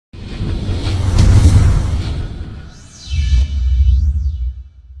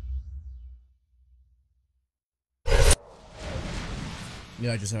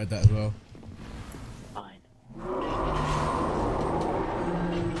Yeah, I just heard that as well. Fine.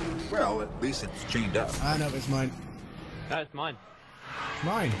 Well, at least it's chained up. I know, it's mine. No, it's mine.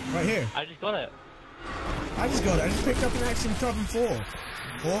 Mine, right here. I just got it. I just got it. I just picked up an Action Carbon 4.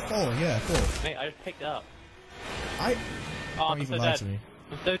 4? Yeah, 4. Mate, I just picked it up. Oh, I'm even so lied dead. to me.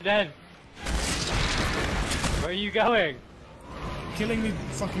 I'm so dead. Where are you going? Killing me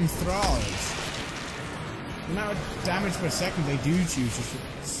fucking thralls. The amount of damage per second they do to you is just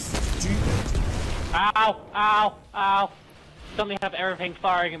stupid. Ow! Ow! Ow! Suddenly have everything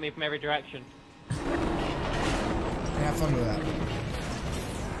firing at me from every direction. Yeah, have fun with that.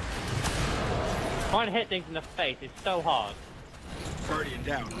 Trying to hit things in the face is so hard. Guardian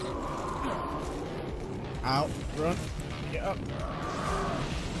down. Out. Run. Get up.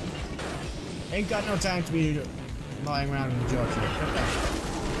 Ain't got no time to be lying around in the job here. Get back.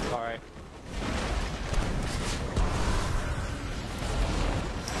 Sorry.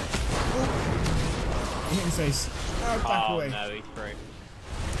 Hit him face. Oh, back away. No, he's free.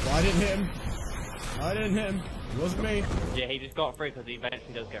 Well, I didn't hit him. I didn't hit him. It wasn't me. Yeah, he just got free because he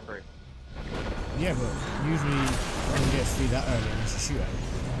eventually does get free. Yeah, but usually no one gets free that early unless you shoot at him.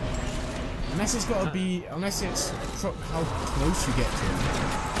 Unless it's got to be, unless it's how close you get to him.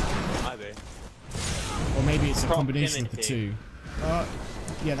 Might be. Or maybe it's a combination of the Proximity.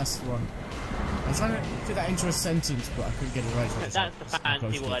 two. Yeah, that's the one. I was trying to fit that into a sentence, but I couldn't get it right. So That's the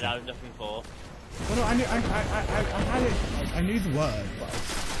fancy word I was looking for. Well, no, I knew, I had it, I knew the word, but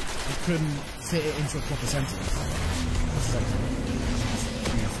I couldn't fit it into a proper sentence. It's like,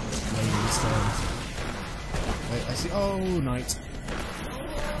 laying stones. Wait, I see. Oh, night.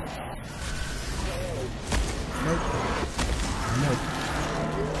 Nope. Nope.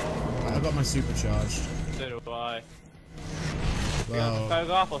 Right, I got my supercharged. So do I. Well, You want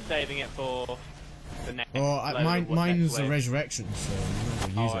to off or saving it for the next? mine's a wave? resurrection, so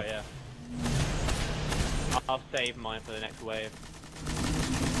I'm not gonna use it. Yeah. I'll save mine for the next wave.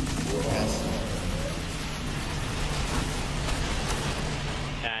 Yes.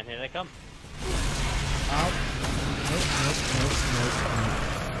 And here they come. Out. Nope.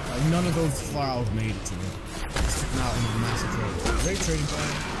 Like, none of those files made it to me. Just took them out in a massive trade. Great trading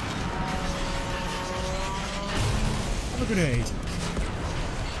time. Have a grenade.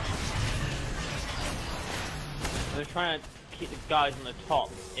 They're trying to keep the guys on the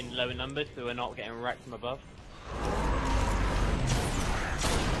top in lower numbers so we're not getting wrecked from above.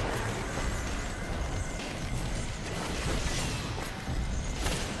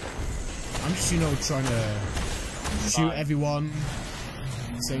 I'm just, trying to shoot everyone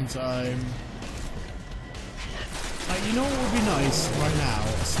at the same time. Like, you know what would be nice right now?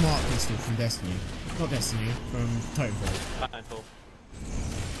 A smart pistol from Destiny. Not Destiny, from Titanfall. Titanfall.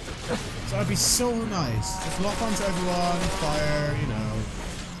 So that'd be so nice. Just lock onto everyone, fire,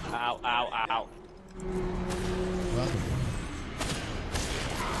 Ow, ow, ow. Well,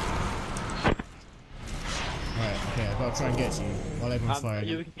 right, okay, I've got to try and get to you while everyone's firing.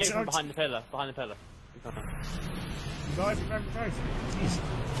 You can get from behind the pillar. Behind the pillar. Drive. Jeez.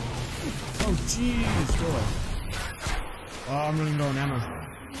 Oh, jeez, boy. Oh, I'm running low on ammo. Oh,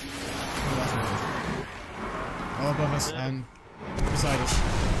 that's not good. Oh, above us and beside us.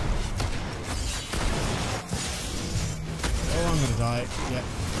 Oh, I'm gonna die. Yep.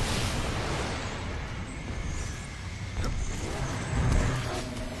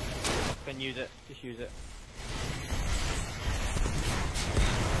 Can use it. Just use it.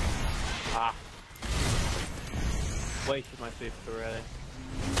 Ah. Wasted my super really.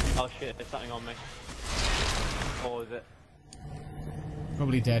 Oh shit, there's something on me. Or is it?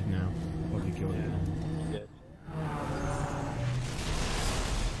 Probably dead now. Probably killed it. Good.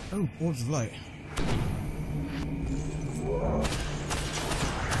 Oh, orbs of light.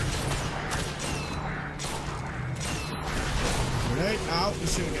 Grenade! Ow!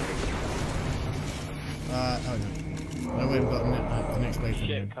 He's shooting at me. Oh no. No way, we've got the next wave from him.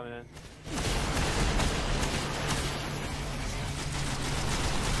 Shit coming in.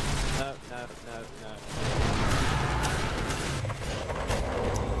 No.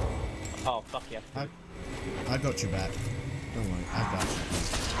 Oh, fuck yeah. I got your back. Don't worry, I got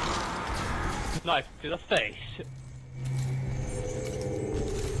you. Knife to the face.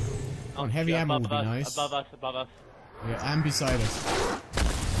 On heavy ammo would be nice. Above us. Yeah, and beside us.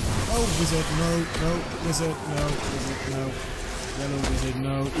 Oh, wizard, no, wizard, no, yellow wizard,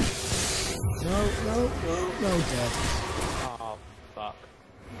 no, dead. Oh, fuck.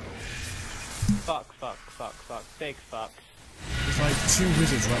 Fuck. Big fuck. There's like 2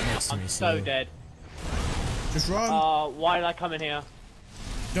 wizards right next to me, I'm so dead. Just run! Oh, why did I come in here?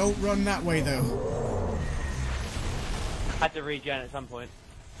 Don't run that way though. Had to regen at some point.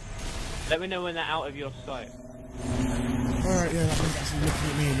 Let me know when they're out of your sight. Alright, yeah, that one's actually looking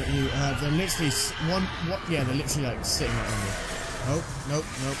at me and at you. They're literally yeah, they're literally like sitting right on me. Nope,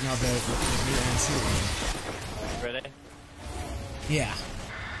 now they're shooting me. Really? Yeah.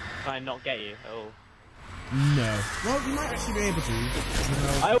 Can I not get you? Oh. No. Well, you might actually be able to.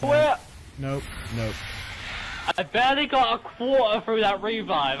 I will! Nope. I barely got a quarter through that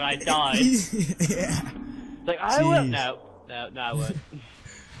revive and I died. Yeah. Like, I will. No, I won't.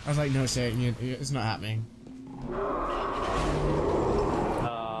 I was like, no, Shane, it's not happening. Oh,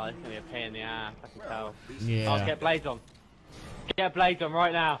 it's gonna be a pain in the ass, I can tell. Yeah. Oh, get blades on. Get blades on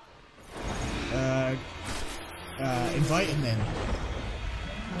right now. Invite him then.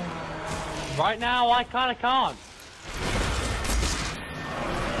 Right now, I kinda can't.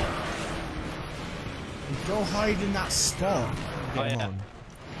 Go hide in that spot. Oh, yeah. On.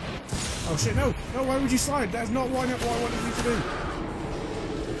 Oh shit, no, why would you slide? That's not what I wanted you to do.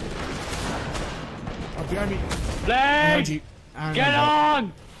 Oh, behind me. Blade! Get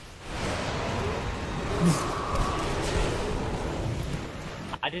on!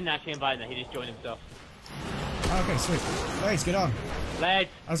 I didn't actually invite him, he just joined himself. Okay, sweet. Blades, get on. Blade,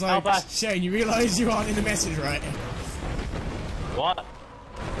 I was like, Shane, you realise you aren't in the message, right? What?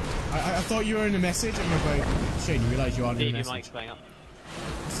 I thought you were in the message, and I was like, Shane, you realise you aren't in the message. Mic's playing up.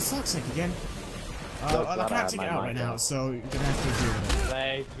 For fuck's sake, again. I can't take it out right now, so you're gonna have to deal with it.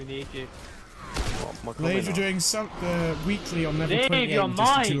 Blades, we need you. Blades, we're doing weekly on level 28, just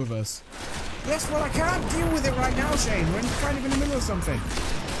the two of us. Yes, well, I can't deal with it right now, Shane. We're kind of in the middle of something.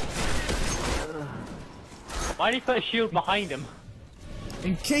 Why did he put a shield behind him?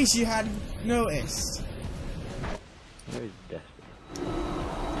 In case you hadn't noticed. Very desperate.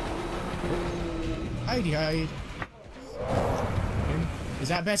 Hide. Is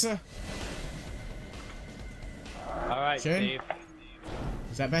that better? Alright, Steve.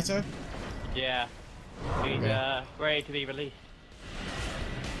 Is that better? Yeah. He's ready to be released.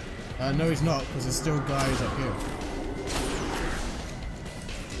 No, he's not, because there's still guys up here.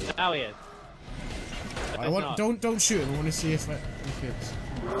 Now he is. Don't shoot him. I want to see if it's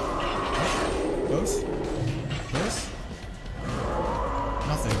close.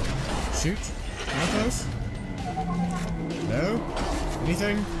 Nothing. Shoot. No close. No.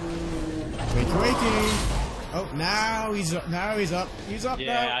 Anything. Wakey. Oh, now he's up. He's up now.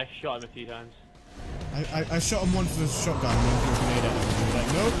 Yeah, I shot him a few times. I shot him once with a shotgun and then threw a grenade at him. He was like,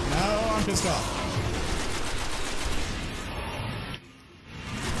 nope, now I'm pissed off.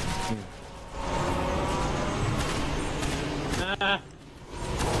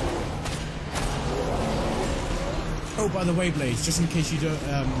 Oh, by the way, Blaze, just in case you don't,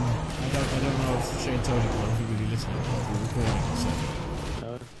 I don't know if Shane told you, but if you really listen to the recording, so.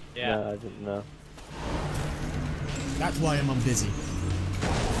 No? Yeah. No, I didn't know. That's why I'm busy.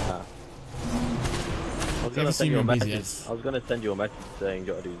 I was gonna send you a message. I was gonna send you a message saying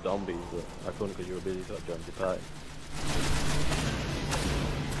you gotta do zombies, but I couldn't because you were busy, so I joined the party.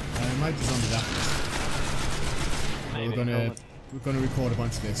 I might be zombies after this. We're gonna record a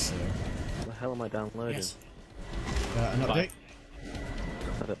bunch of this. What the hell am I downloading? Yes. An update?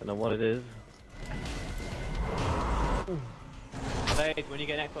 I don't know what it is. Blade, when you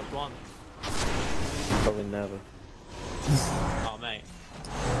get an Xbox One? Probably never. Oh, mate.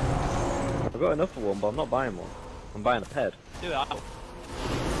 I've got enough for one, but I'm not buying one. I'm buying a ped. Do it.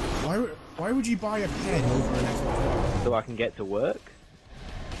 Why would you buy a ped over an Xbox One? So I can get to work?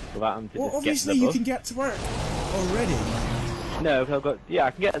 Without them to well, just obviously get to the you bus? can get to work already. No, because I've got... Yeah,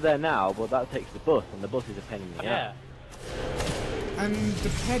 I can get there now, but that takes the bus, and the bus is a pain in the ass. And the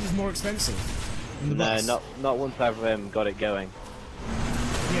ped is more expensive than the bus. No, not once I've got it going.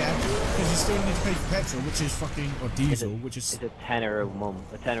 Yeah, because you still need to pay for petrol, which is fucking... or diesel, which is... It's a tenner a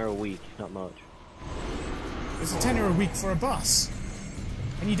month, a tenner a week, not much. It's a tenner a week for a bus.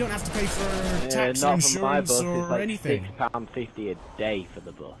 And you don't have to pay for tax or insurance for my bus, or it's like anything. £6.50 a day for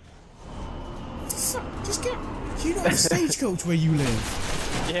the bus. Just get... Do you not have a stagecoach where you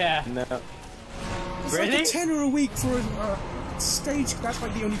live? Yeah. No. It's Really? like a tenner a week for a stage... That's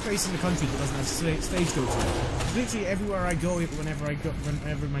like the only place in the country that doesn't have stagecoach. Literally everywhere I go, whenever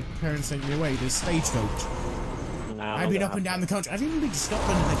my parents send me away, there's stagecoach. No, I've been up and down the country. I've even been to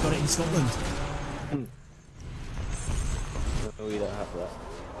Scotland and they've got it in Scotland. No, we don't have that.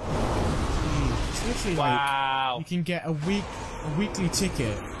 It's literally Wow. like... You can get a weekly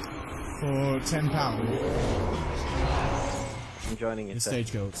ticket for £10. I'm joining in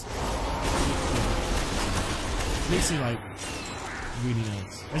stagecoach. Literally like really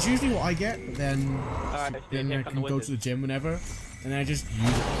nice. That's usually what I get, but then I can go to the gym whenever, and then I just use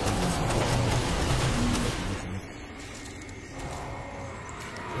it.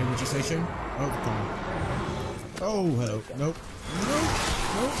 Would you say, Shane? Oh, come on. Oh, hello. Nope.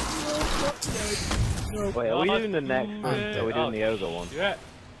 Nope. Not today. Nope. Wait, are we doing the next one? Are we doing the ogre one?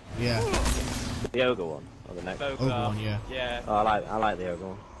 Yeah. The ogre one, or the next? Ogre one, yeah. Yeah. Oh, I like the ogre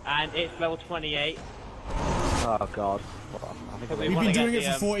one. And it's level 28. Oh god. We've been doing it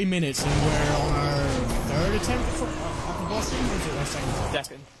for 40 minutes and we're on our third attempt at the boss room, or is it our second?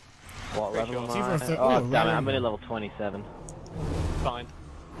 Second. What level am I? It's either a Oh damn it, I'm only level 27. Fine.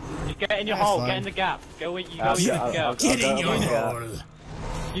 Just get in your That's hole, fine. get in the gap. Go where you go. Get in your hole!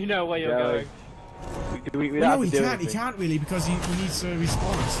 You know where you're going. No, he can't really because he needs to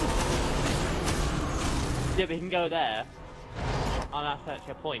respawn us. Yeah, but he can go there. Oh, that's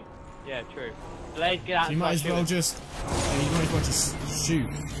actually a point. Yeah, true. Blaze, get out So and you might as start well shooting. just shoot.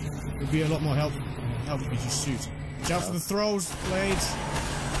 It would be a lot more helpful if you just shoot. Watch out for the throws, Blades.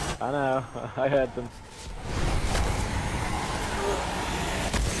 I know, I heard them.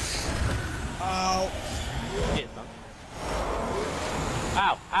 Ow. Shit, son.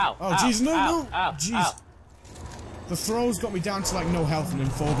 Ow, ow. Oh jeez, no. Ow, Jeez. ow. The throws got me down to like no health and then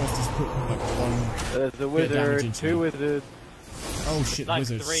Forgoth just put like one. There's a bit of wizard, damage 2 wizards. Oh shit, Like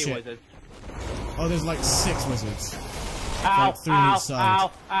wizards. 3 Shit. wizards. Oh, there's like 6 wizards. Ow, Like 3 on each side.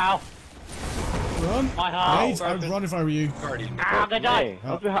 ow. Run! My heart Blades, I'd run if I were you. Guardian. Ow, they died. Hey,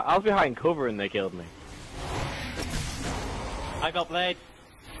 I was behind cover and they killed me. I got Blade.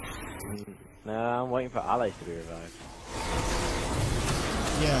 No, I'm waiting for allies to be revived.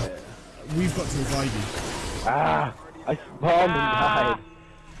 Yeah. We've got to revive you. Ah! I spawned and died.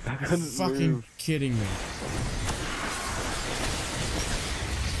 I couldn't Fucking move. kidding me.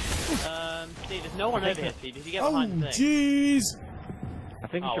 Steve, there's no one over here, Steve. Did you get Oh behind the thing? jeez! I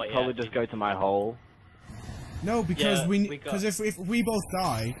think we Oh, should wait, probably yeah. just go to my hole. No, because Yeah, we got- because if we both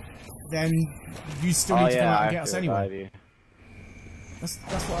die, then you still Oh need to come yeah, out I and get have us to anyway. revive you. That's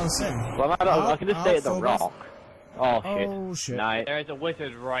what I was saying. Well, I can just stay at the Forgoth. rock. Oh shit. Oh shit. Night. There is a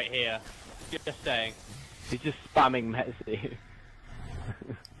wizard right here. Just saying. He's just spamming Messi.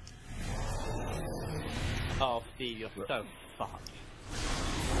 Oh, Steve, you're so fucked.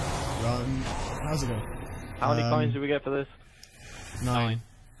 Run. How's it going? How many coins do we get for this? 9.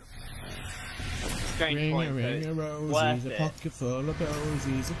 Strange Ring point, a ring a so roses, worth a it. pocket full of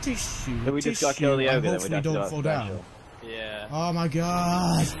posies, a tissue. So we a just got to tissue, kill the and ogre, then hopefully we'd have to don't do fall a down. special. Yeah. Oh my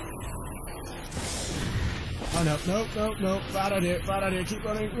god! Oh no, no, bad idea, keep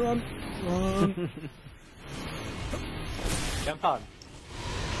running, run! Jump on.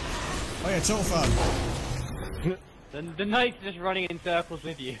 Oh yeah, total fun. The knight's just running in circles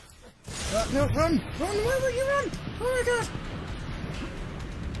with you. No, run! Where will you run? Oh my god!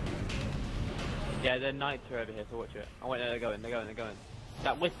 Yeah, the knights are over here, so watch it. Oh wait, no, they're going.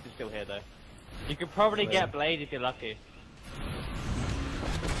 That wizard is still here though. You could probably get Blade if you're lucky.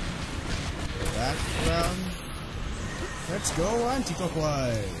 Back around. Let's go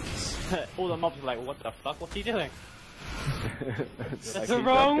anti-clockwise. All the mobs are like, what the fuck? What's he doing? That's the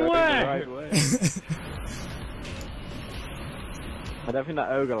wrong way. I don't think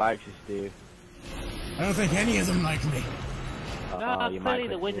that ogre likes you, Steve. I don't think any of them like me. No, you might clearly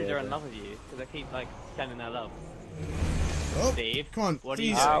the quit wizards here, are in but- love with you, because they keep, like, sending their love. Oh, Steve, come on, what are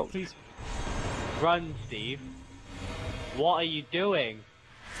you please, doing? please. Run, Steve. What are you doing?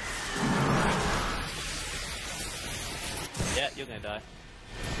 Yeah, you're gonna die.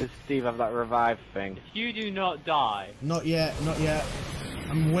 Does Steve have that revive thing? If you do not die, Not yet, not yet.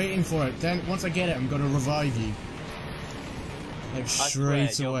 I'm waiting for it. Then, once I get it, I'm gonna revive you. Like, I swear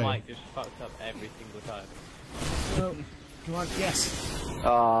straight your away. mic just fucks up every single time. No. Come on, yes.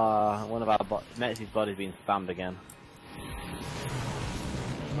 One of our Messi's body's being spammed again.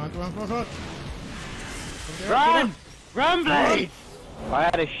 Come on. Run! Run, Blade! I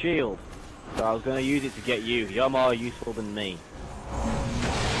had a shield, so I was going to use it to get you. You're more useful than me.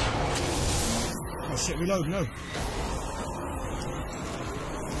 Oh shit, reload, no.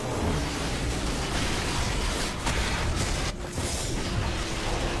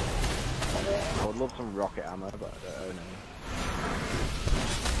 I would love some rocket ammo, but oh no.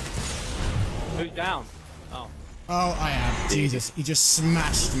 Who's down? Oh. Oh, I am. Jesus, he just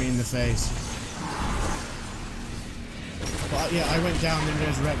smashed me in the face. But yeah, I went down and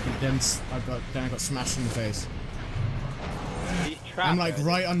there's wreck, but then I got smashed in the face. He's trapped. I'm like though.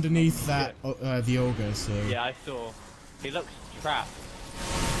 right underneath that the ogre, so Yeah, I saw. He looks trapped.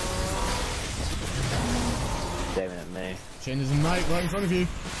 He's aiming at me. Shane, there's a knight right in front of you.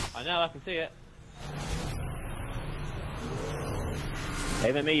 I know, I can see it.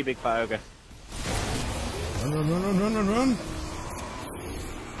 Aim at me, you big fat ogre. Run.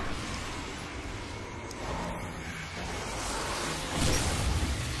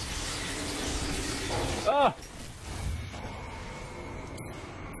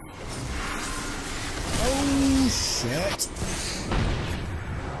 shit.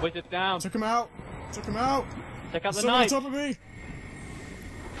 Wizard down. Took him out. Took him out. Check out the Someone on knight. top of me.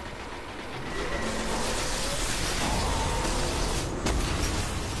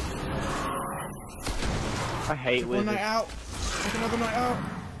 I hate One wizards. night out. Take another night out.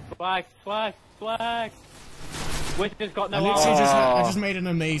 Swag, swag, swag. Wizard's got no I literally armor. I just made an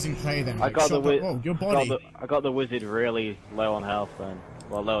amazing play then. I Like, got shot the wizard. oh, your body. I got the wizard really low on health then.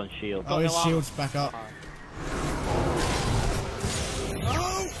 Well, low on shield. Oh, his no shield's back up. Oh,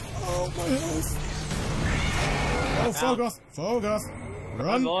 oh, my health. Oh, Fogoth, Fogoth. Come on,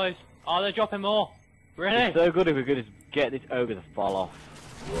 Run. boys. Oh, they're dropping more. Really? It's so good if we could just get this ogre to fall off.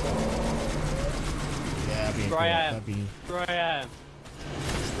 Yeah, that'd be Try cool. him. That'd be... Try him.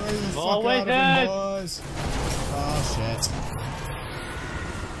 Spray the fuck More out of him, wizards. boys. Oh, shit.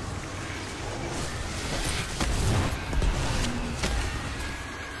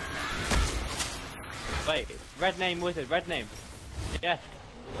 Wait, red name wizard, red name. Yes.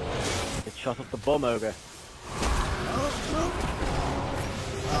 It shot up the bum ogre.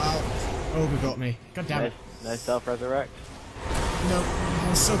 Oh, Ogre got me. God damn it. No self-resurrect. No, I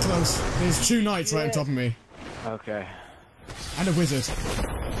was so close. There's 2 knights right on top of me. Okay. And a wizard.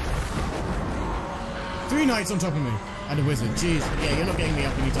 3 knights on top of me. And a wizard. Jeez. Yeah, you're not getting me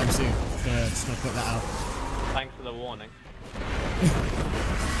up anytime soon. Just gonna put that out. Thanks for the warning.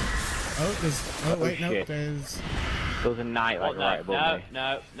 Oh, there's... Oh, wait, no, shit. there's... There was a knight like right above me.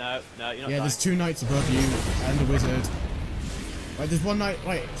 No, you're not Yeah, dying. there's 2 knights above you, and a wizard. Right, there's 1 knight...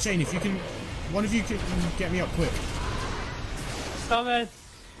 Wait, Shane, if you can... One of you can get me up quick. Coming.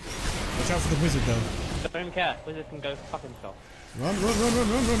 Watch out for the wizard, though. Don't even care. Wizard can go fuck himself. Run, run, run, run,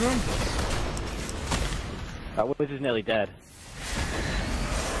 run, run, run! That wizard's nearly dead.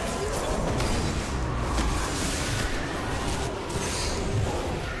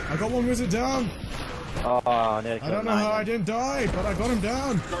 I got 1 wizard down! Oh, nearly I don't know how I didn't die, but I got him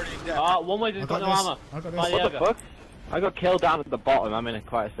down! Already dead. One wizard's got no this. armor. I got By this. the What the ogre. fuck? I got killed down at the bottom. I'm in a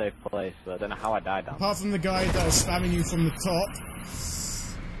quite a safe place, but I don't know how I died down. Apart from the guy that was spamming you from the top.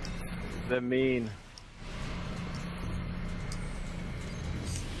 They're mean.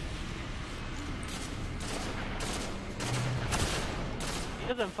 He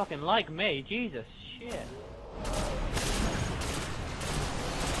doesn't fucking like me. Jesus shit.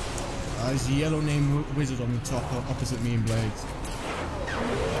 There's a yellow name wizard on the top opposite me and Blades.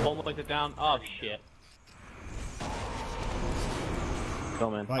 One wizard down. Oh shit.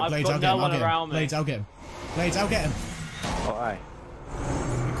 Coming. Right, I've Blades, got I'll get no him, one I'll get around him. me. Blades, I'll get him. Blades, I'll get him. Alright.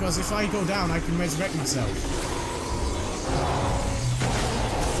 Because if I go down, I can resurrect myself.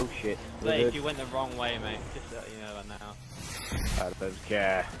 Oh shit. Blade, Wizard. you went the wrong way, mate. Just so you know that now. I don't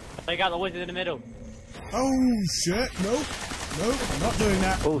care. Take out the wizard in the middle. Oh shit, nope. Nope, I'm not doing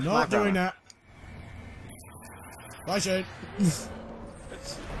that. Oh, Not smackdown. doing that. Bye, Shane.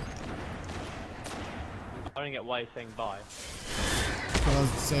 I don't get why he's saying bye. Well, I was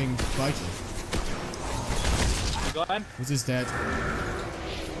saying bye to you. You got him? Wizard's dead.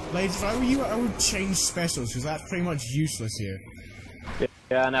 Blades, if I were you, I would change specials, because that's pretty much useless here.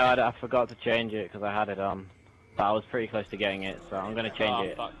 Yeah, no, I forgot to change it because I had it on. But I was pretty close to getting it, so I'm gonna change Oh,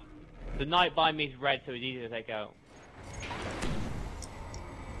 it. fuck. The knight by me is red, so it's easy to take out.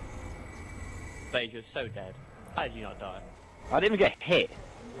 Blade, you're so dead. How did you not die? I didn't even get hit.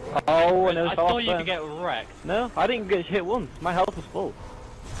 Oh, and it was I thought you off could then. get wrecked. No, I didn't get hit once. My health was full.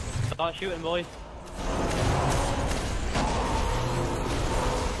 Start shooting, boys.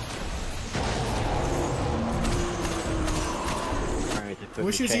 Alright, to I quickly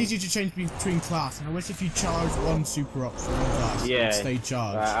wish it was change. easier to change between class, and I wish if you charge 1 super up for one class, Yeah, it would stay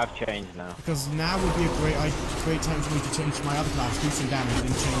charged. I've changed now. Because now would be a great time for me to change to my other class, do some damage, and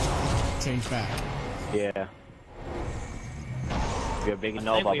then change back. Yeah. You're a big I think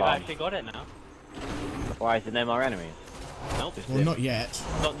Nova we've bomb. actually got it now. Why is there no more enemies? Nope. Just Well, dip. not yet.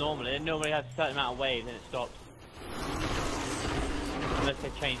 Not normally. It normally has a certain amount of waves and it stops. Unless they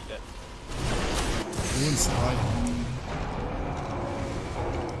changed it. It wouldn't surprise me.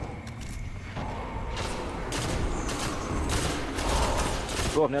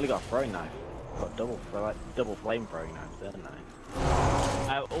 Oh, I've nearly got a throwing knife. Got double flame throwing knives, didn't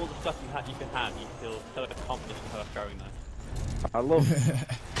I? All the stuff you can have, you feel so accomplished with her throwing knife. I love.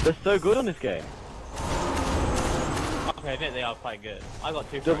 They're so good on this game. Okay, I admit they are quite good. I got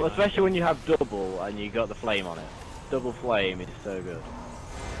 2 Double, throwing especially knives. when you have double and you got the flame on it. Double flame is so good.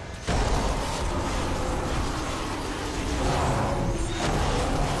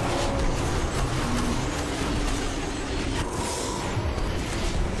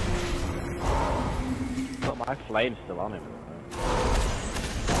 But my flame's still on him.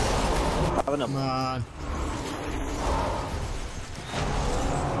 Have another. Come on.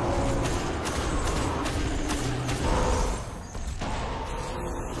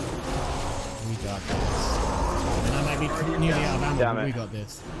 got this. And I might be nearly out of ammo, Damn but it. we got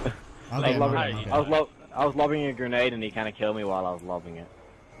this. I was lobbing a grenade and he kind of killed me while I was lobbing it.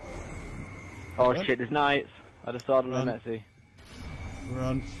 Oh What? shit, there's knights. I just saw them Run. in that sea.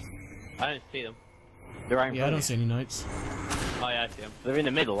 Run. I don't see them. They're right in Yeah, I front don't of see any knights. Oh yeah, I see them. They're in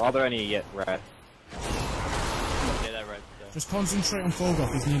the middle. Are there any yet red? Yeah, they're red. So. Just concentrate on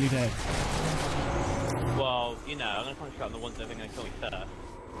Fogoth, he's nearly dead. Well, you know, I'm gonna concentrate on the ones that are gonna kill me first.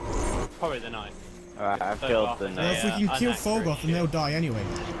 Probably the knight. Alright, I've So killed off the and Well, knight. if we can I'm kill not very Fogoth, then they'll die anyway.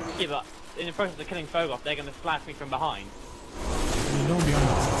 Yeah, but in the process of killing Fogoth, they're gonna slash me from behind. I mean, don't be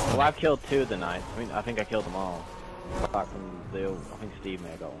honest. Well, I've killed 2 of the knights. I think I killed them all. Apart from the, I think Steve may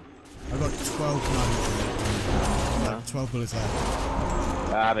have got one. I got 12 knights. Like 12 bullets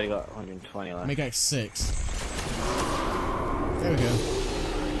left. I've only got 120 left. Make it 6. There we go.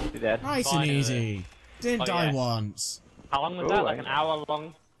 You're dead. Nice Fine, and easy. Didn't Oh, die yeah. once. How long was Ooh, that? Like I- an hour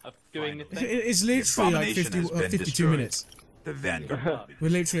long of doing this thing? It's literally like Abomination 50, has been 52 destroyed. minutes. The Vanguard. We're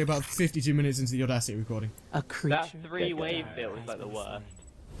literally about 52 minutes into the Audacity recording. A creature. That 3-wave bit was like the worst.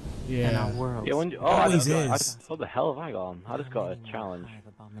 And our Yeah. world. Yeah, Always what the hell have I got on? I just got a challenge.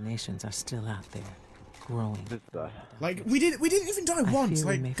 Abominations are still out there, growing. Like we didn't even die I once. fear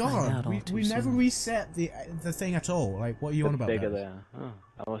we may Like find God, out all too we never soon. reset the thing at all. Like what are you on about? Bigger That? there. Oh,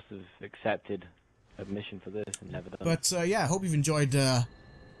 I must have accepted admission for this and never done it. But yeah, I hope you've enjoyed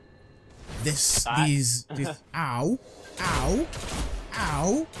this. Ah. These. Ow! Ow!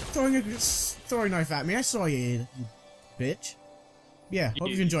 Ow! Throwing a throwing knife at me. I saw you, you bitch. Yeah, hope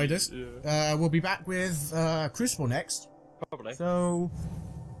you've enjoyed this. We'll be back with Crucible next. Probably. So,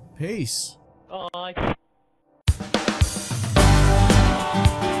 peace. Bye.